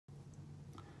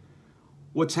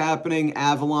What's happening,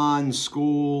 Avalon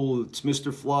School? It's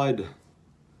Mr. Flood.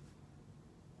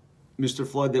 Mr.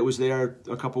 Flood that was there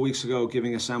a couple weeks ago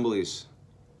giving assemblies.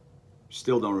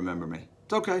 Still don't remember me.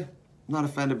 It's okay. I'm not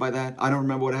offended by that. I don't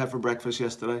remember what I had for breakfast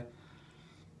yesterday.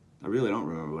 I really don't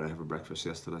remember what I had for breakfast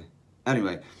yesterday.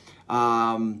 Anyway,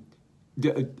 I'm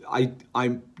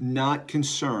not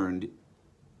concerned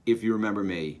if you remember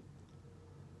me.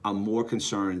 I'm more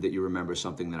concerned that you remember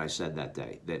something that I said that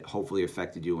day that hopefully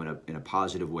affected you in a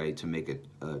positive way to make a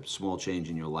small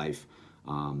change in your life,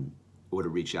 or to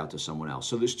reach out to someone else.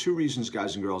 So there's two reasons,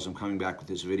 guys and girls, I'm coming back with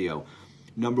this video.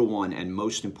 Number one, and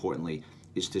most importantly,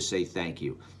 is to say thank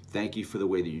you. Thank you for the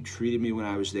way that you treated me when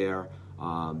I was there.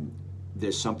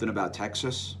 There's something about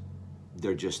Texas.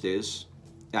 There just is.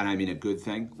 And I mean a good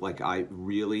thing. Like I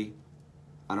don't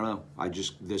know.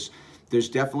 There's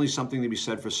definitely something to be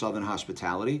said for Southern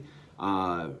hospitality.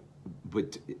 I'm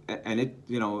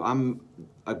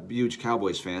a huge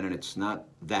Cowboys fan, and it's not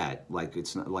that. Like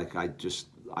it's not like I just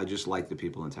like the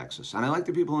people in Texas, and I like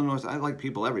the people in North. I like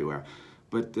people everywhere,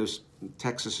 but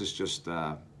Texas is just.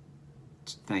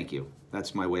 Thank you.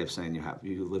 That's my way of saying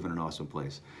you live in an awesome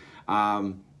place.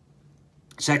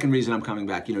 Second reason I'm coming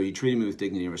back, you treated me with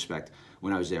dignity and respect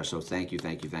when I was there. So thank you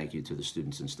to the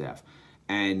students and staff.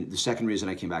 And the second reason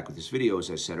I came back with this video,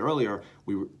 as I said earlier,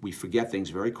 we forget things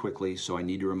very quickly, so I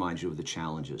need to remind you of the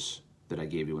challenges that I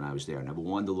gave you when I was there. Number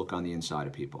one, to look on the inside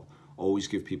of people. Always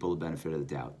give people the benefit of the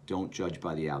doubt. Don't judge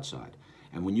by the outside.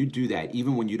 And when you do that,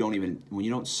 even when you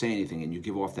don't say anything and you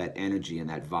give off that energy and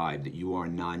that vibe that you are a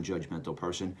non-judgmental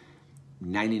person,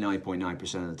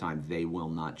 99.9% of the time, they will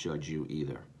not judge you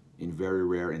either. In very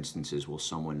rare instances will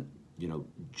someone,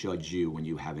 judge you when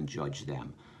you haven't judged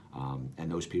them. And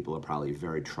those people are probably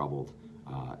very troubled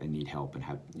and need help and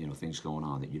have things going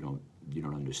on that you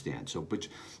don't understand. So, but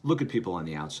look at people on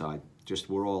the outside.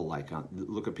 We're all alike.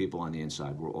 Look at people on the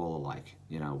inside. We're all alike.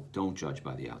 Don't judge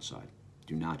by the outside.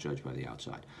 Do not judge by the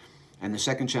outside. And the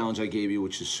second challenge I gave you,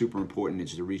 which is super important,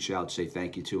 is to reach out, say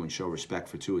thank you to, and show respect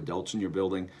for two adults in your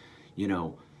building.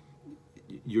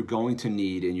 You're going to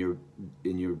need in your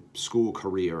school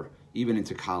career, even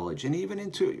into college and even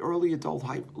into early adult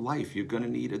life, you're going to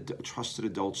need trusted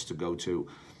adults to go to.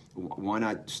 Why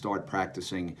not start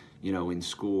practicing, in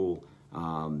school,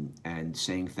 and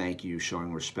saying thank you,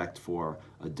 showing respect for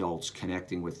adults,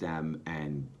 connecting with them,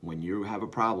 and when you have a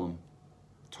problem,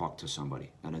 talk to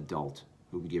somebody, an adult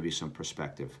who can give you some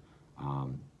perspective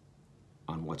on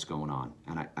what's going on.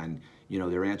 And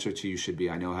their answer to you should be,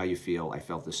 I know how you feel. I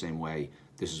felt the same way.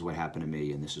 This is what happened to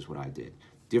me, and this is what I did.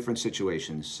 Different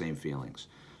situations, same feelings.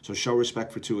 So show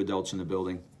respect for two adults in the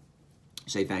building.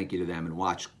 Say thank you to them and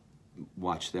watch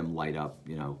them light up.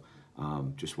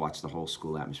 Just watch the whole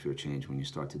school atmosphere change when you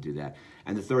start to do that.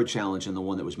 And the third challenge, and the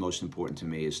one that was most important to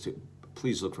me, is to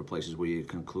please look for places where you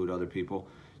can include other people.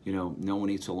 No one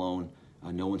eats alone.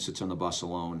 No one sits on the bus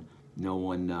alone. No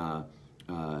one, no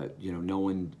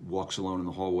one walks alone in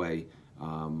the hallway.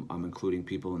 I'm including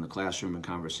people in the classroom, in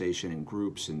conversation, in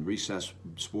groups, in recess,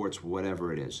 sports,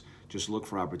 whatever it is. Just look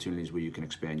for opportunities where you can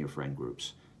expand your friend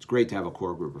groups. It's great to have a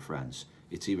core group of friends.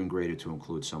 It's even greater to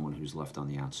include someone who's left on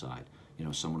the outside,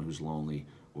 someone who's lonely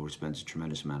or spends a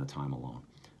tremendous amount of time alone.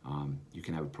 You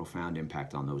can have a profound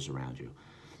impact on those around you.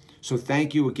 So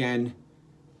thank you again,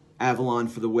 Avalon,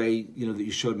 for the way, that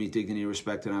you showed me dignity and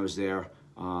respect when I was there.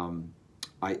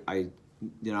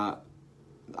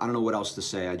 I don't know what else to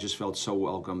say. I just felt so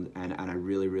welcomed, and I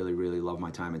really, really, really love my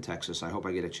time in Texas. I hope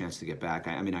I get a chance to get back.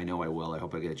 I know I will. I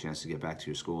hope I get a chance to get back to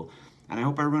your school. And I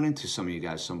hope I run into some of you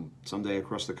guys someday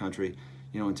across the country,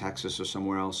 in Texas or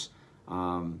somewhere else,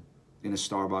 in a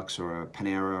Starbucks or a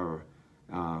Panera or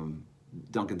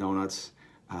Dunkin' Donuts.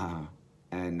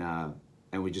 And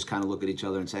we just kind of look at each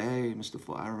other and say, hey, Mr.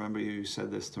 Fly, I remember you said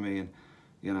this to me. And,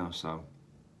 so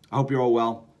I hope you're all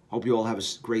well. Hope you all have a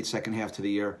great second half to the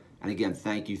year. And again,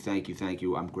 thank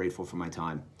you. I'm grateful for my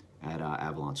time at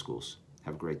Avalon Schools.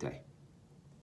 Have a great day.